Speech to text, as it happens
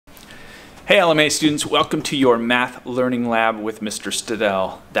Hey LMA students, welcome to your Math Learning Lab with Mr.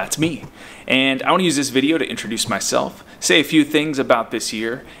 Stadel. That's me. And I want to use this video to introduce myself, say a few things about this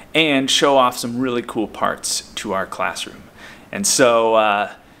year, and show off some really cool parts to our classroom. And so,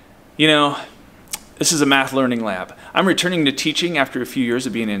 this is a Math Learning Lab. I'm returning to teaching after a few years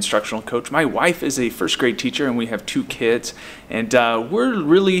of being an instructional coach. My wife is a first grade teacher and we have 2 kids. And we're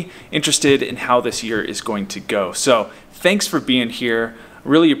really interested in how this year is going to go. So thanks for being here.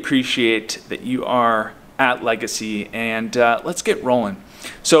 Really appreciate that you are at Legacy, and let's get rolling.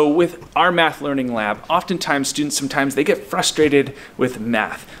 So with our Math Learning Lab, oftentimes students they get frustrated with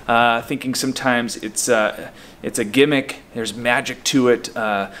math, thinking sometimes it's a gimmick, there's magic to it.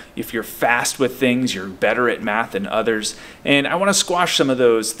 If you're fast with things, you're better at math than others. And I want to squash some of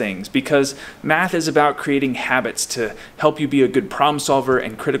those things because math is about creating habits to help you be a good problem solver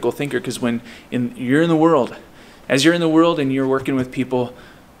and critical thinker, because when you're in the world, as you're in the world and you're working with people,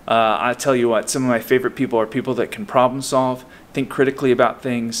 I'll tell you what, some of my favorite people are people that can problem solve, think critically about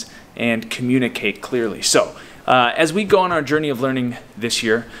things, and communicate clearly. So as we go on our journey of learning this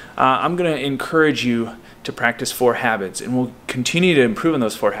year, I'm going to encourage you to practice 4 habits, and we'll continue to improve on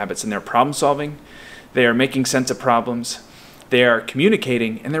those 4 habits. And they're problem solving, they are making sense of problems, they are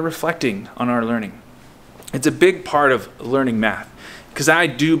communicating, and they're reflecting on our learning. It's a big part of learning math, because I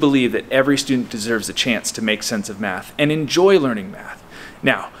do believe that every student deserves a chance to make sense of math and enjoy learning math.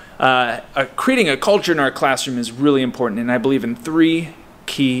 Now, creating a culture in our classroom is really important, and I believe in 3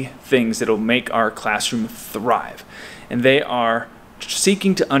 key things that will make our classroom thrive. And they are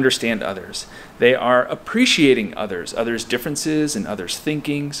seeking to understand others. They are appreciating others' differences and others'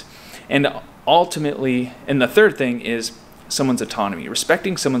 thinkings. And ultimately, and the third thing is someone's autonomy,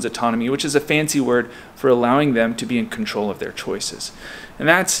 respecting someone's autonomy, which is a fancy word for allowing them to be in control of their choices. And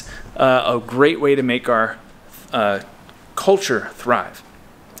that's a great way to make our culture thrive.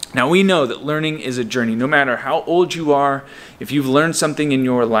 Now, we know that learning is a journey. No matter how old you are, if you've learned something in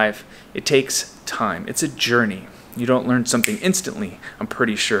your life, it takes time. It's a journey. You don't learn something instantly, I'm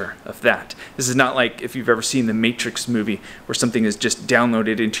pretty sure of that. This is not like if you've ever seen the Matrix movie where something is just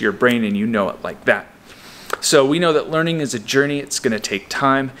downloaded into your brain and you know it like that. So we know that learning is a journey. It's going to take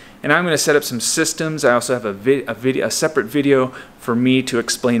time, and I'm going to set up some systems. I also have a separate video for me to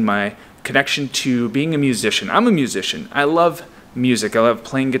explain my connection to being a musician. I'm a musician. I love music. I love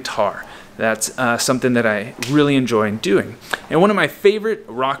playing guitar. That's something that I really enjoy doing. And one of my favorite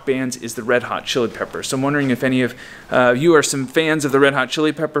rock bands is the Red Hot Chili Peppers. So I'm wondering if any of you are some fans of the Red Hot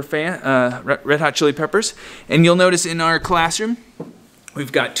Chili Peppers. And you'll notice in our classroom,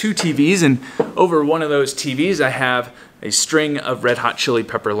 we've got 2 TVs, and over one of those TVs I have a string of Red Hot Chili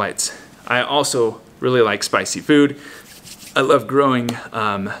Pepper lights. I also really like spicy food. I love growing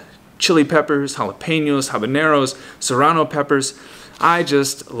chili peppers, jalapenos, habaneros, serrano peppers. I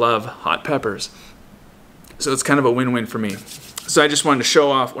just love hot peppers. So it's kind of a win-win for me. So I just wanted to show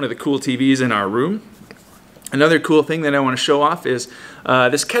off one of the cool TVs in our room. Another cool thing that I want to show off is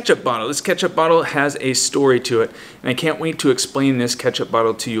this ketchup bottle. This ketchup bottle has a story to it, and I can't wait to explain this ketchup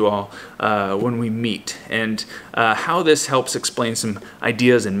bottle to you all when we meet, and how this helps explain some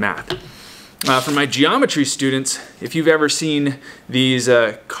ideas in math. For my geometry students, if you've ever seen these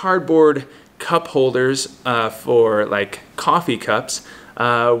cardboard cup holders for like coffee cups,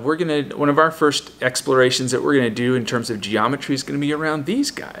 one of our first explorations that we're gonna do in terms of geometry is gonna be around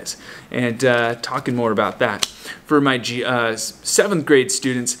these guys, and talking more about that. For my 7th grade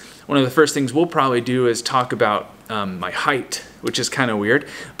students, one of the first things we'll probably do is talk about my height, which is kind of weird,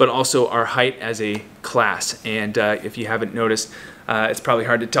 but also our height as a class. And if you haven't noticed, it's probably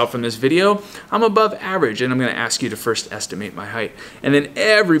hard to tell from this video, I'm above average, and I'm gonna ask you to first estimate my height. And then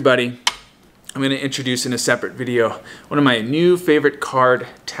everybody, I'm going to introduce in a separate video one of my new favorite card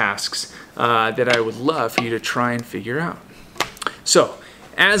tasks that I would love for you to try and figure out. So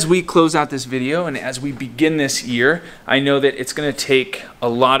as we close out this video and as we begin this year, I know that it's going to take a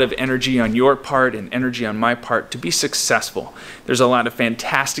lot of energy on your part and energy on my part to be successful. There's a lot of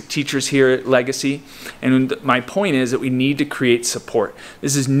fantastic teachers here at Legacy, and my point is that we need to create support.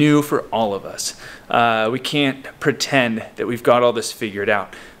 This is new for all of us. We can't pretend that we've got all this figured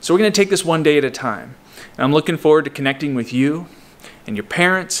out. So we're going to take this one day at a time. And I'm looking forward to connecting with you and your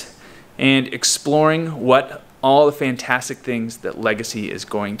parents and exploring what all the fantastic things that Legacy is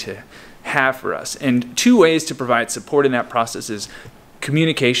going to have for us. And 2 ways to provide support in that process is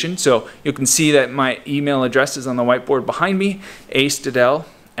communication. So you can see that my email address is on the whiteboard behind me,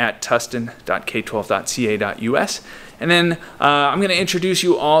 astadel@tustin.k12.ca.us. And then I'm going to introduce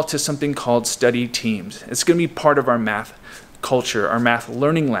you all to something called study teams. It's going to be part of our math culture, our math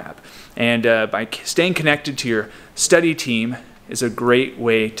learning lab. And by staying connected to your study team, is a great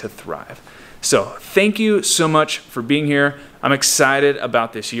way to thrive. So thank you so much for being here. I'm excited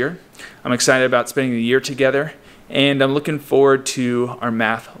about this year. I'm excited about spending the year together, and I'm looking forward to our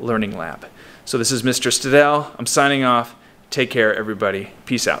math learning lab. So this is Mr. Stadel. I'm signing off. Take care, everybody.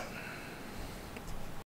 Peace out.